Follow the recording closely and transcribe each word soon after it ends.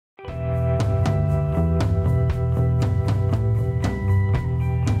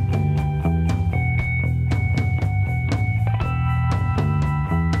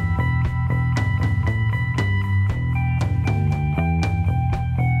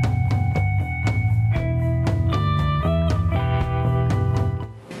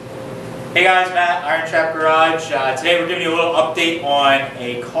Hey guys, Matt, IronTrap Garage. Today we're giving you a little update on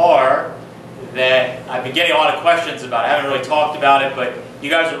a car that I've been getting a lot of questions about. I haven't really talked about it, but you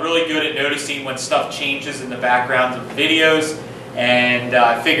guys are really good at noticing when stuff changes in the backgrounds of the videos, and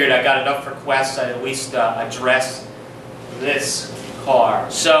I figured I got enough requests I'd at least address this car.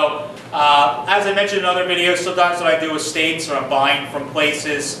 So, as I mentioned in other videos, sometimes when I do estates or I'm buying from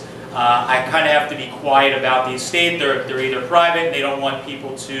places, I kind of have to be quiet about the estate. They're either private and they don't want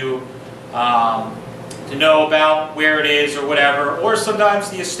people to know about where it is or whatever, or sometimes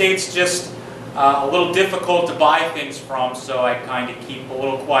the estate's just a little difficult to buy things from, so I kind of keep a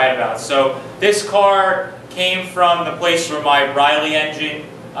little quiet about it. So this car came from the place where my Riley engine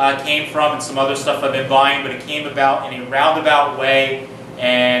came from and some other stuff I've been buying, but it came about in a roundabout way,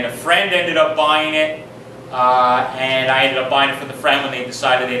 and a friend ended up buying it, and I ended up buying it from the friend when they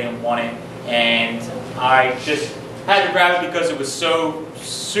decided they didn't want it, and I just had to grab it because it was so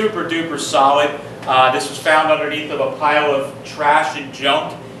super duper solid. This was found underneath of a pile of trash and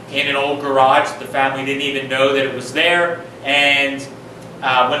junk in an old garage. The family didn't even know that it was there, and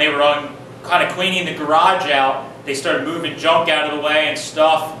when they were kind of cleaning the garage out, they started moving junk out of the way and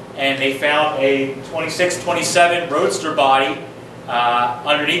stuff, and they found a 2627 Roadster body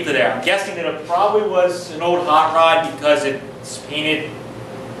underneath of there. I'm guessing that it probably was an old hot rod because it's painted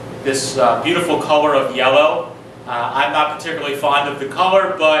this beautiful color of yellow. I'm not particularly fond of the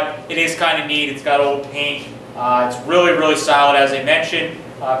color, but it is kind of neat. It's got old paint. It's really, really solid, as I mentioned.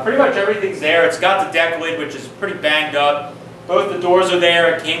 Pretty much everything's there. It's got the deck lid, which is pretty banged up. Both the doors are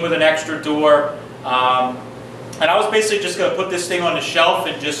there. It came with an extra door. And I was basically just going to put this thing on the shelf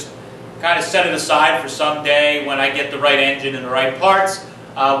and just kind of set it aside for some day when I get the right engine and the right parts.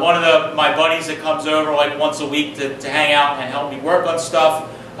 One of my buddies that comes over like once a week to hang out and help me work on stuff,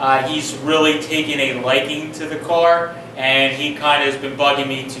 he's really taken a liking to the car, and he kind of has been bugging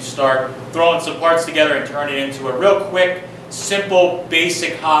me to start throwing some parts together and turn it into a real quick, simple,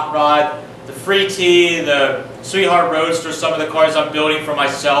 basic hot rod. The Free T, the Sweetheart Roadster, some of the cars I'm building for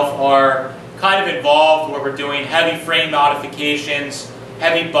myself are kind of involved where we're doing heavy frame modifications,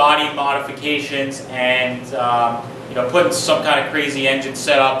 heavy body modifications, and putting some kind of crazy engine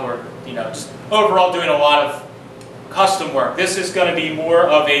setup, or just overall doing a lot of custom work. This is going to be more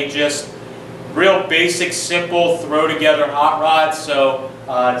of a just real basic, simple, throw together hot rod. So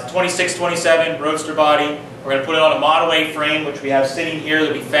it's 2627 Roadster body. We're going to put it on a Model A frame, which we have sitting here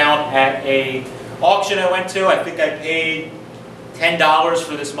that we found at a auction I went to. I think I paid $10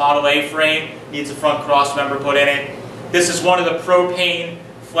 for this Model A frame. Needs a front cross member put in it. This is one of the propane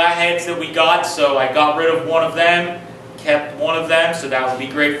flatheads that we got, so I got rid of one of them, kept one of them, so that would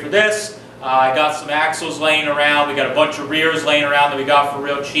be great for this. I got some axles laying around. We got a bunch of rears laying around that we got for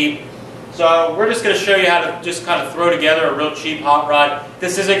real cheap. So we're just going to show you how to just kind of throw together a real cheap hot rod.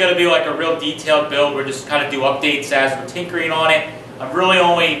 This isn't going to be like a real detailed build. We're just kind of do updates as we're tinkering on it. I'm really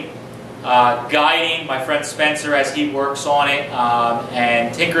only guiding my friend Spencer as he works on it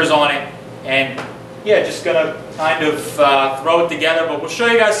and tinkers on it. And yeah, just going to kind of throw it together. But we'll show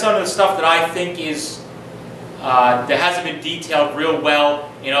you guys some of the stuff that I think is that hasn't been detailed real well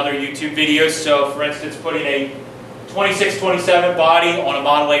in other YouTube videos. So for instance, putting a 2627 body on a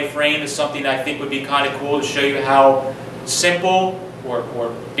Model A frame is something that I think would be kind of cool to show you how simple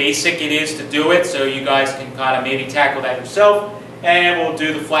or basic it is to do it, so you guys can kind of maybe tackle that yourself. And we'll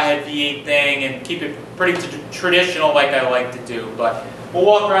do the flathead V8 thing and keep it pretty traditional like I like to do. But we'll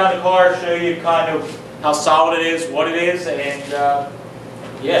walk around the car, show you kind of how solid it is, what it is, and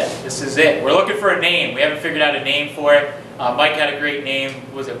yeah, this is it. We're looking for a name. We haven't figured out a name for it. Mike had a great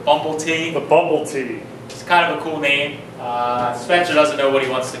name. Was it Bumble Tea? The Bumble Tea. It's kind of a cool name. Spencer doesn't know what he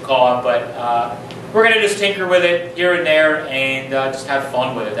wants to call it, but we're going to just tinker with it here and there and just have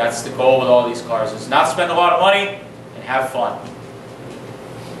fun with it. That's the goal with all these cars, is not spend a lot of money and have fun.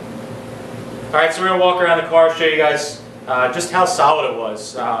 Alright, so we're going to walk around the car, show you guys just how solid it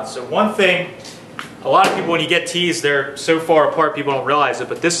was. So one thing, a lot of people, when you get T's, they're so far apart people don't realize it,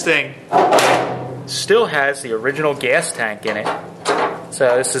 but this thing still has the original gas tank in it.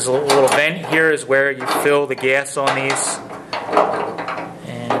 So this is a little vent here is where you fill the gas on these.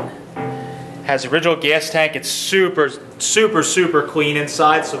 And has the original gas tank. It's super, super, super clean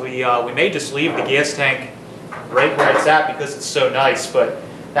inside, so we may just leave the gas tank right where it's at because it's so nice, but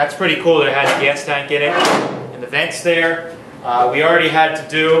that's pretty cool that it has a gas tank in it. And the vent's there. We already had to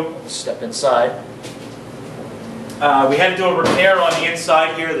do, step inside. We had to do a repair on the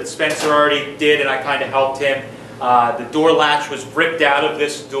inside here that Spencer already did, and I kind of helped him. The door latch was ripped out of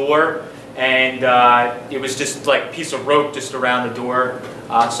this door, and it was just like a piece of rope just around the door.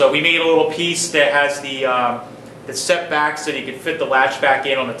 So we made a little piece that has the that's set back so that you could fit the latch back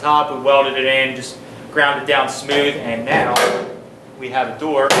in on the top. We welded it in, just ground it down smooth, and now we have a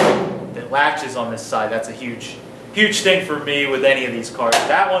door that latches on this side. That's a huge thing for me with any of these cars.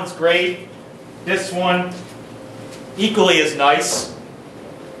 That one's great. This one, equally as nice.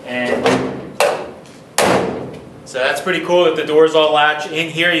 And so that's pretty cool that the doors all latch. In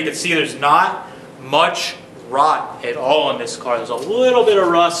here you can see there's not much rot at all on this car. There's a little bit of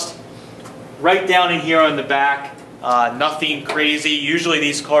rust right down in here on the back. Nothing crazy. Usually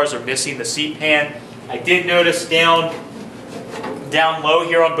these cars are missing the seat pan. I did notice down low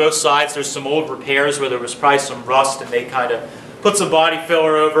here on both sides there's some old repairs where there was probably some rust, and they kind of put some body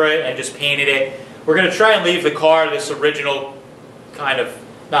filler over it and just painted it. We're going to try and leave the car this original kind of,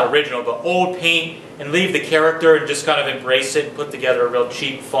 not original, but old paint, and leave the character and just kind of embrace it and put together a real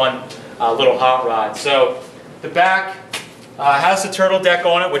cheap, fun little hot rod. So the back has the turtle deck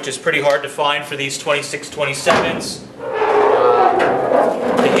on it, which is pretty hard to find for these 2627s.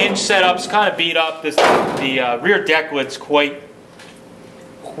 The hinge setup's kind of beat up. The rear deck lid's quite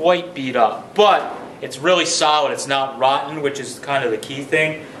beat up, but it's really solid. It's not rotten, which is kind of the key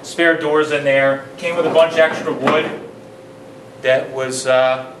thing. Spare doors in there. Came with a bunch of extra wood. That was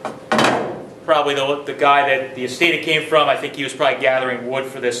probably the guy that the estate it came from. I think he was probably gathering wood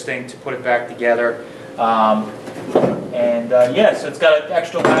for this thing to put it back together. Yeah, so it's got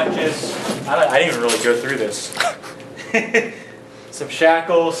extra latches. I didn't even really go through this. Some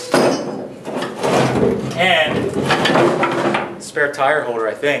shackles. And spare tire holder,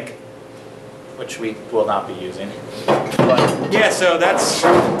 I think, which we will not be using. But yeah, so that's, you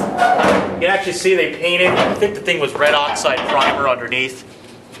can actually see they painted, I think the thing was red oxide primer underneath.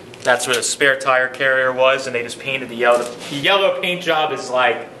 That's where the spare tire carrier was, and they just painted the yellow. The yellow paint job is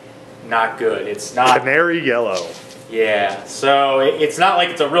like not good. It's not canary yellow. Yeah, so it's not like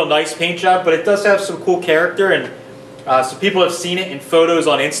it's a real nice paint job, but it does have some cool character, and so people have seen it in photos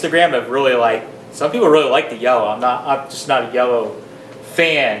on Instagram. Have really some people really like the yellow. I'm just not a yellow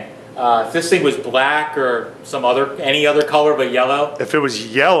fan. If this thing was black or any other color but yellow. If it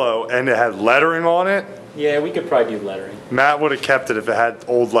was yellow and it had lettering on it. Yeah, we could probably do lettering. Matt would have kept it if it had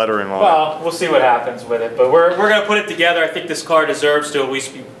old lettering on it. Well, we'll see what happens with it, but we're going to put it together. I think this car deserves to at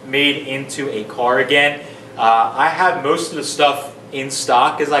least be made into a car again. I have most of the stuff in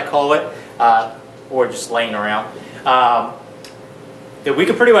stock, as I call it, or just laying around. That we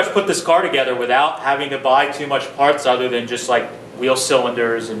could pretty much put this car together without having to buy too much parts other than just like wheel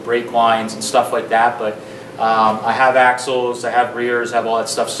cylinders and brake lines and stuff like that. But I have axles, I have rears, I have all that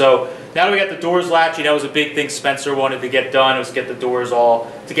stuff. So now that we got the doors latching, that was a big thing Spencer wanted to get done, was get the doors all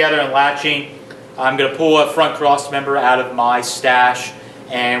together and latching. I'm going to pull a front cross member out of my stash,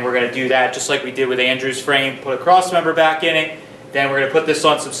 and we're going to do that just like we did with Andrew's frame, put a cross member back in it. Then we're going to put this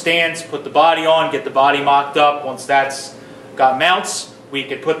on some stands, put the body on, get the body mocked up. Once that's got mounts, we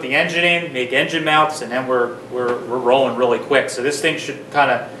could put the engine in, make engine mounts, and then we're rolling really quick. So this thing should kind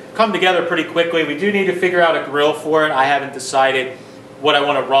of come together pretty quickly. We do need to figure out a grill for it. I haven't decided what I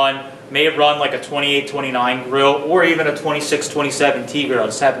want to run. May have run like a 28-29 grill or even a 26-27T grill. I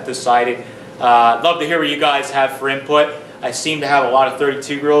just haven't decided. I'd love to hear what you guys have for input. I seem to have a lot of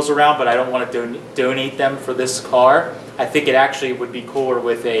 32 grills around, but I don't want to donate them for this car. I think it actually would be cooler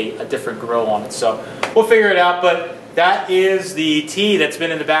with a different grill on it. So we'll figure it out. But that is the T that's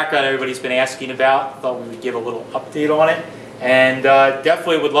been in the background everybody's been asking about. Thought we would give a little update on it. And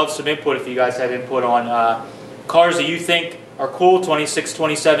definitely would love some input if you guys have input on cars that you think are cool,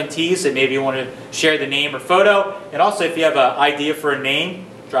 26-27Ts, that maybe you want to share the name or photo. And also if you have an idea for a name,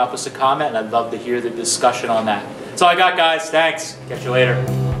 drop us a comment, and I'd love to hear the discussion on that. That's all I got, guys. Thanks. Catch you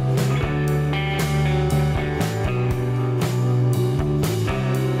later.